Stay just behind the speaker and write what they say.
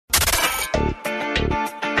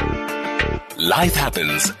Life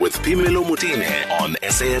Happens with Phemelo Motene on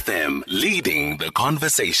SAFM, leading the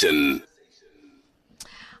conversation.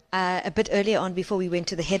 A bit earlier on, before we went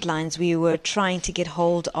to the headlines, we were trying to get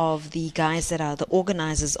hold of the guys that are the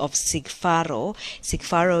organizers of CIGFARO.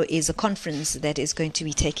 CIGFARO is a conference that is going to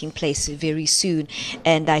be taking place very soon.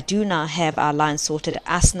 And I do now have our line sorted.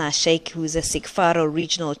 Asna Sheik, who is a CIGFARO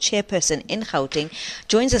regional chairperson in Gauteng,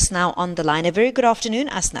 joins us now on the line. A very good afternoon,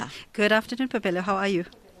 Asna. Good afternoon, Phemelo. How are you?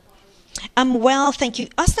 I'm well, thank you.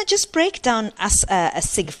 Asna, just break down a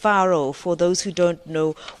CIGFARO for those who don't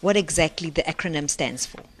know what exactly the acronym stands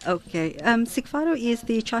for. Okay. CIGFARO is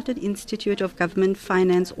the Chartered Institute of Government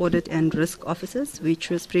Finance, Audit and Risk Officers, which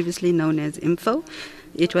was previously known as INFO.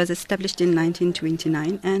 It was established in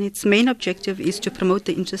 1929, and its main objective is to promote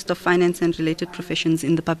the interest of finance and related professions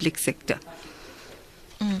in the public sector.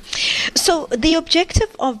 So the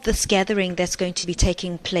objective of this gathering that's going to be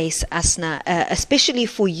taking place, Asna, especially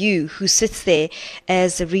for you who sits there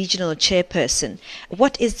as a regional chairperson,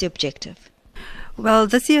 what is the objective? Well,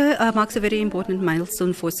 this year marks a very important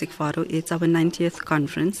milestone for CIGFARO. It's our 90th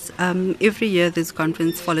conference. Every year this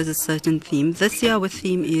conference follows a certain theme. This year our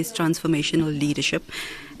theme is transformational leadership.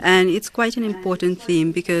 And it's quite an important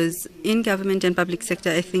theme because in government and public sector,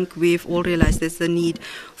 I think we've all realized there's a need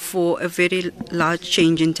for a very large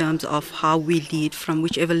change in terms of how we lead from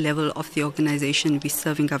whichever level of the organization we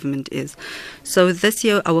serve in government is. So this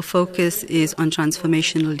year our focus is on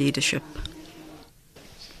transformational leadership.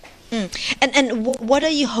 And what are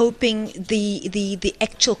you hoping the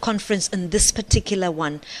actual conference in this particular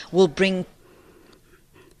one will bring?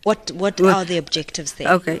 What are the objectives there?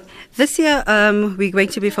 Okay. This year, we're going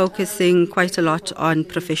to be focusing quite a lot on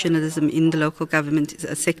professionalism in the local government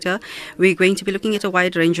sector. We're going to be looking at a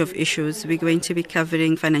wide range of issues. We're going to be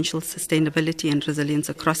covering financial sustainability and resilience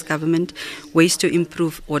across government, ways to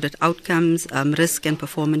improve audit outcomes, risk and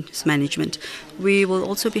performance management. We will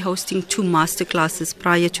also be hosting 2 masterclasses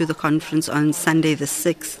prior to the conference on Sunday the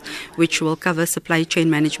 6th, which will cover supply chain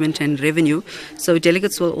management and revenue. So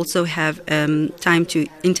delegates will also have time to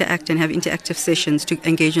interact and have interactive sessions to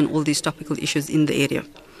engage in all these topical issues in the area.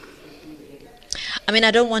 I mean,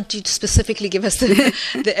 I don't want you to specifically give us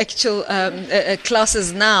the actual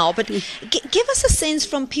classes now, but give us a sense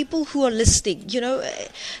from people who are listening. You know,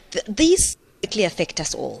 these directly affect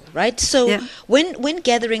us all, right? So yeah. When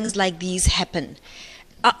gatherings like these happen,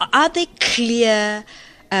 are there clear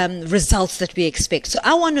results that we expect? So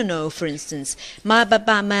I want to know, for instance, my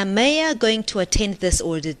mayor going to attend this,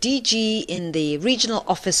 or the DG in the regional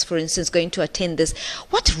office, for instance, going to attend this.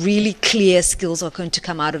 What really clear skills are going to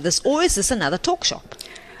come out of this, or is this another talk shop?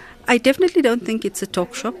 I definitely don't think it's a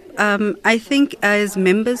talk shop. I think as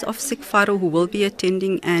members of CIGFARO who will be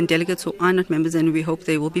attending and delegates who are not members, and we hope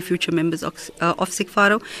they will be future members of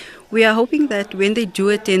CIGFARO, we are hoping that when they do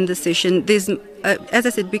attend the session, there's, as I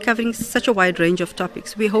said, we're covering such a wide range of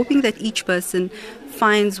topics. We're hoping that each person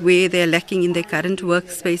finds where they're lacking in their current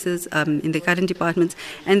workspaces, in their current departments,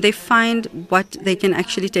 and they find what they can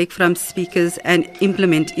actually take from speakers and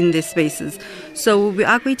implement in their spaces. So we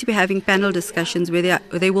are going to be having panel discussions where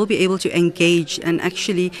they will be able to engage and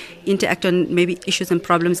actually interact on maybe issues and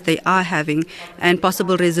problems they are having and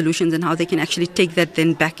possible resolutions, and how they can actually take that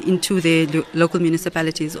then back into their local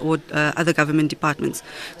municipalities or other government departments.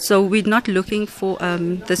 So we're not looking for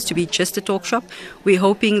this to be just a talk shop. We're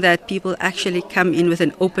hoping that people actually come in with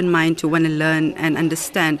an open mind to want to learn and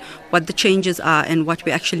understand what the changes are and what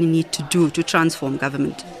we actually need to do to transform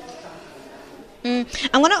government.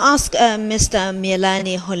 I want to ask Mr.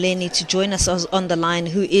 Miyelani Holeni to join us on the line,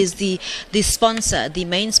 who is the sponsor, the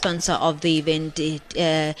main sponsor of the event,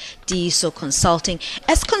 Ntiyiso Consulting.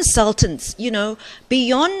 As consultants, you know,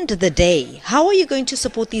 beyond the day, how are you going to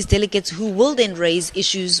support these delegates who will then raise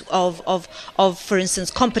issues of for instance,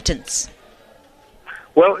 competence?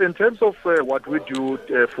 Well, in terms of what we do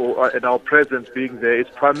and our presence being there, it's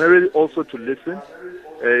primarily also to listen.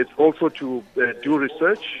 It's also to do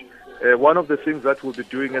research. One of the things that we'll be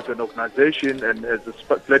doing as an organization and as a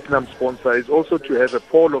platinum sponsor is also to have a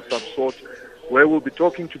poll of some sort where we'll be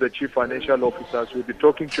talking to the chief financial officers, we'll be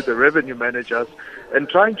talking to the revenue managers, and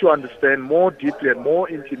trying to understand more deeply and more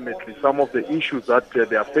intimately some of the issues that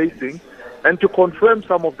they are facing, and to confirm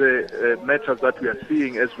some of the matters that we are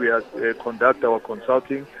seeing as we conduct our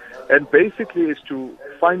consulting. And basically is to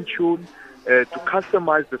fine-tune, to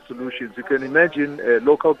customize the solutions. You can imagine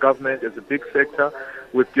local government as a big sector.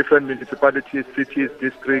 with different municipalities, cities,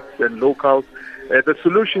 districts, and locals, the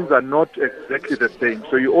solutions are not exactly the same.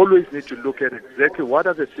 So you always need to look at exactly what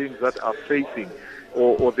are the things that are facing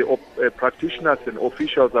or the practitioners and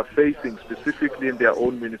officials are facing specifically in their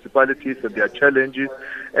own municipalities and their challenges,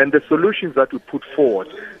 and the solutions that we put forward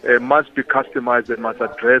must be customized and must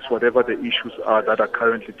address whatever the issues are that are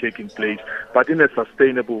currently taking place, but in a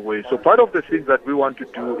sustainable way. So part of the things that we want to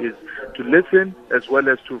do is to listen as well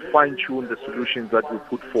as to fine-tune the solutions that we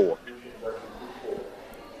put forward.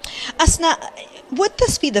 Asna, would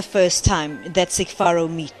this be the first time that CIGFARO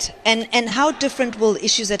meet? And how different will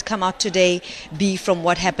issues that come out today be from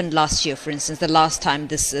what happened last year, for instance, the last time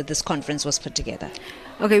this conference was put together?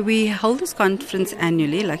 Okay, we hold this conference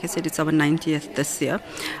annually. Like I said, it's our 90th this year.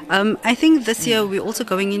 I think this year we're also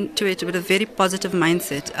going into it with a very positive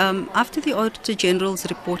mindset. After the Auditor General's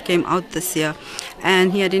report came out this year,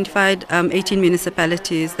 and he identified 18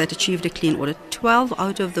 municipalities that achieved a clean audit, 12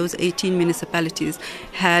 out of those 18 municipalities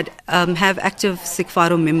have active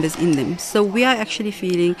CIGFARO members in them. So we are actually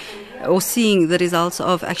feeling or seeing the results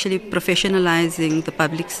of actually professionalizing the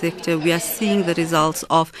public sector. We are seeing the results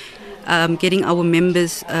of getting our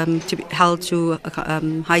members to be held to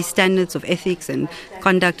high standards of ethics and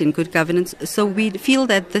conduct and good governance. So we feel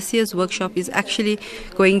that this year's workshop is actually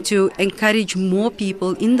going to encourage more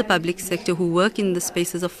people in the public sector who work in the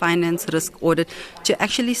spaces of finance, risk, audit, to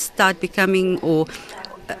actually start becoming or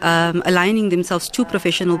aligning themselves to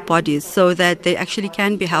professional bodies so that they actually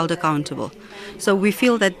can be held accountable. So we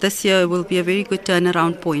feel that this year will be a very good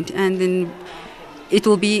turnaround point, and then it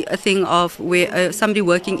will be a thing of where somebody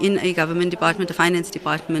working in a government department, a finance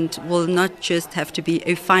department, will not just have to be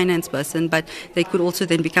a finance person, but they could also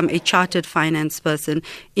then become a chartered finance person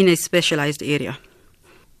in a specialized area.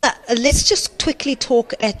 Let's just quickly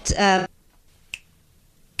talk at the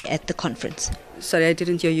conference. Sorry, I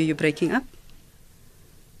didn't hear you. You're breaking up.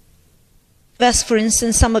 For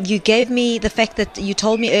instance, some of you gave me the fact that you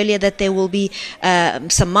told me earlier that there will be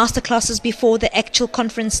some masterclasses before the actual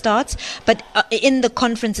conference starts. But in the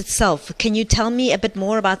conference itself, can you tell me a bit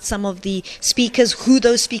more about some of the speakers, who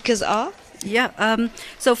those speakers are? Yeah,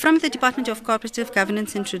 so from the Department of Cooperative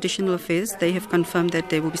Governance and Traditional Affairs, they have confirmed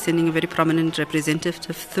that they will be sending a very prominent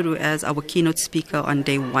representative through as our keynote speaker on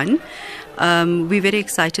day one. We're very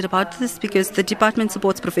excited about this because the department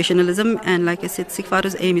supports professionalism, and like I said,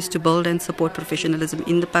 CIGFARO's aim is to build and support professionalism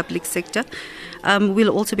in the public sector. We'll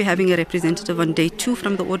also be having a representative on day two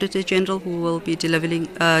from the Auditor General who will be delivering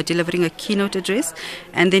a keynote address.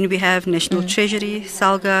 And then we have National Treasury,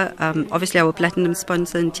 SALGA, obviously our platinum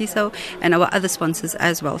sponsor Ntiyiso, and our other sponsors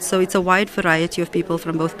as well. So it's a wide variety of people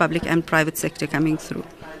from both public and private sector coming through.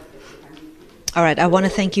 All right, I want to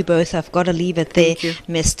thank you both. I've got to leave it there. Thank you.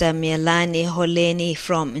 Mr. Miyelani, Holeni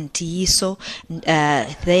from Ntiyiso.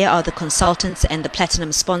 They are the consultants and the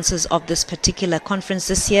platinum sponsors of this particular conference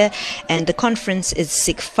this year. And the conference is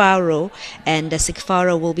CIGFARO, and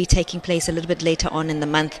CIGFARO will be taking place a little bit later on in the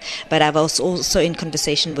month. But I was also in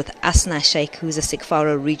conversation with Asna, Sheik, who's a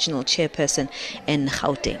CIGFARO regional chairperson in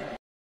Gauteng.